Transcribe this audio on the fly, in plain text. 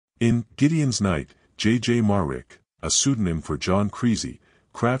In Gideon's Night, J.J.Marric, a pseudonym for John Creasey,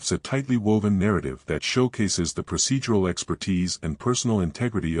 crafts a tightly woven narrative that showcases the procedural expertise and personal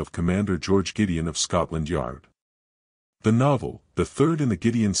integrity of Commander George Gideon of Scotland Yard. The novel, the third in the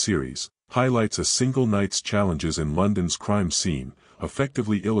Gideon series, highlights a single night's challenges in London's crime scene,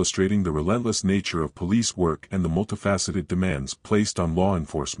 effectively illustrating the relentless nature of police work and the multifaceted demands placed on law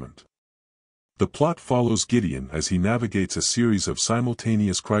enforcement. The plot follows Gideon as he navigates a series of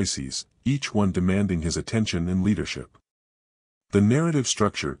simultaneous crises, each one demanding his attention and leadership. The narrative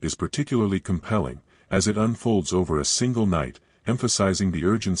structure is particularly compelling, as it unfolds over a single night, emphasizing the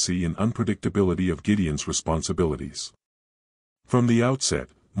urgency and unpredictability of Gideon's responsibilities. From the outset,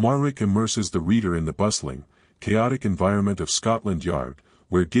 Marric immerses the reader in the bustling, chaotic environment of Scotland Yard,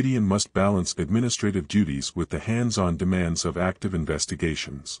 where Gideon must balance administrative duties with the hands-on demands of active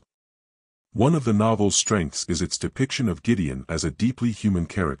investigations. One of the novel's strengths is its depiction of Gideon as a deeply human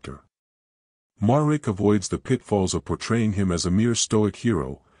character. Marric avoids the pitfalls of portraying him as a mere stoic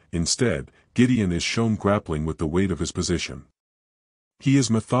hero. Instead, Gideon is shown grappling with the weight of his position. He is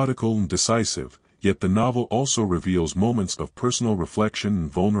methodical and decisive, yet the novel also reveals moments of personal reflection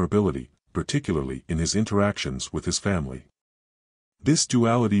and vulnerability, particularly in his interactions with his family. This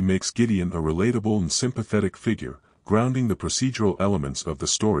duality makes Gideon a relatable and sympathetic figure, grounding the procedural elements of the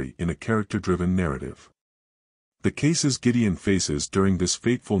story in a character-driven narrative. The cases Gideon faces during this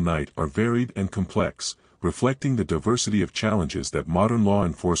fateful night are varied and complex, reflecting the diversity of challenges that modern law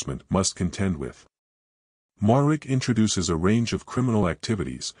enforcement must contend with. Marric introduces a range of criminal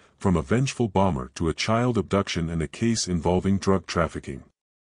activities, from a vengeful bomber to a child abduction and a case involving drug trafficking.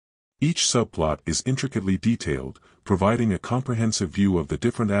 Each subplot is intricately detailed, providing a comprehensive view of the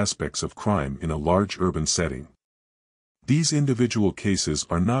different aspects of crime in a large urban setting. These individual cases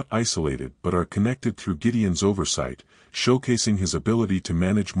are not isolated but are connected through Gideon's oversight, showcasing his ability to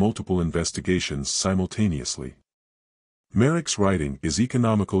manage multiple investigations simultaneously. Marric's writing is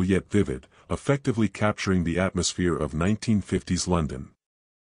economical yet vivid, effectively capturing the atmosphere of 1950s London.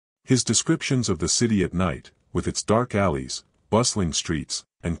 His descriptions of the city at night, with its dark alleys, bustling streets,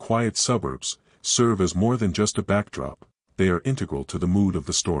 and quiet suburbs, serve as more than just a backdrop, they are integral to the mood of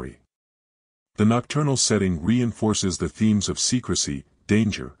the story. The nocturnal setting reinforces the themes of secrecy,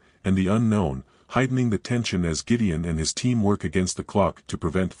 danger, and the unknown, heightening the tension as Gideon and his team work against the clock to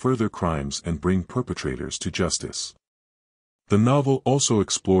prevent further crimes and bring perpetrators to justice. The novel also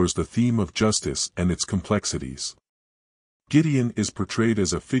explores the theme of justice and its complexities. Gideon is portrayed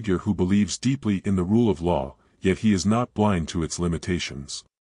as a figure who believes deeply in the rule of law, yet he is not blind to its limitations.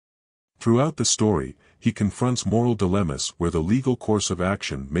 Throughout the story, he confronts moral dilemmas where the legal course of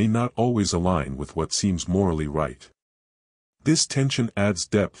action may not always align with what seems morally right. This tension adds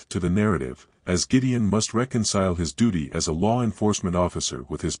depth to the narrative, as Gideon must reconcile his duty as a law enforcement officer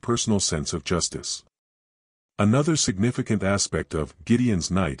with his personal sense of justice. Another significant aspect of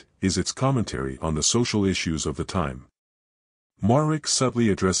Gideon's Night is its commentary on the social issues of the time. Marric subtly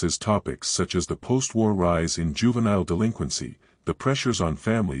addresses topics such as the post-war rise in juvenile delinquency, the pressures on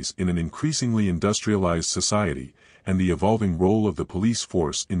families in an increasingly industrialized society, and the evolving role of the police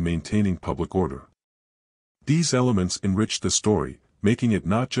force in maintaining public order. These elements enrich the story, making it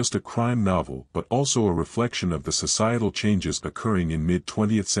not just a crime novel but also a reflection of the societal changes occurring in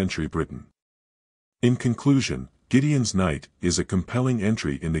mid-20th century Britain. In conclusion, Gideon's Night is a compelling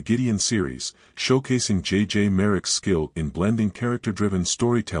entry in the Gideon series, showcasing J.J.Marric's skill in blending character-driven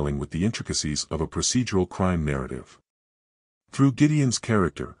storytelling with the intricacies of a procedural crime narrative. Through Gideon's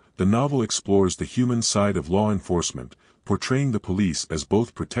character, the novel explores the human side of law enforcement, portraying the police as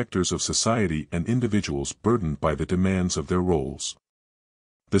both protectors of society and individuals burdened by the demands of their roles.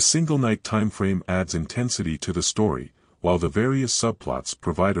 The single-night timeframe adds intensity to the story, while the various subplots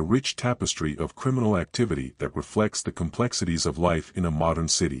provide a rich tapestry of criminal activity that reflects the complexities of life in a modern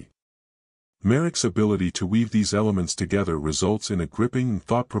city. Marric's ability to weave these elements together results in a gripping and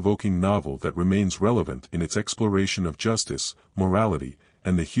thought-provoking novel that remains relevant in its exploration of justice, morality,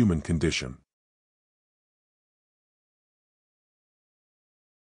 and the human condition.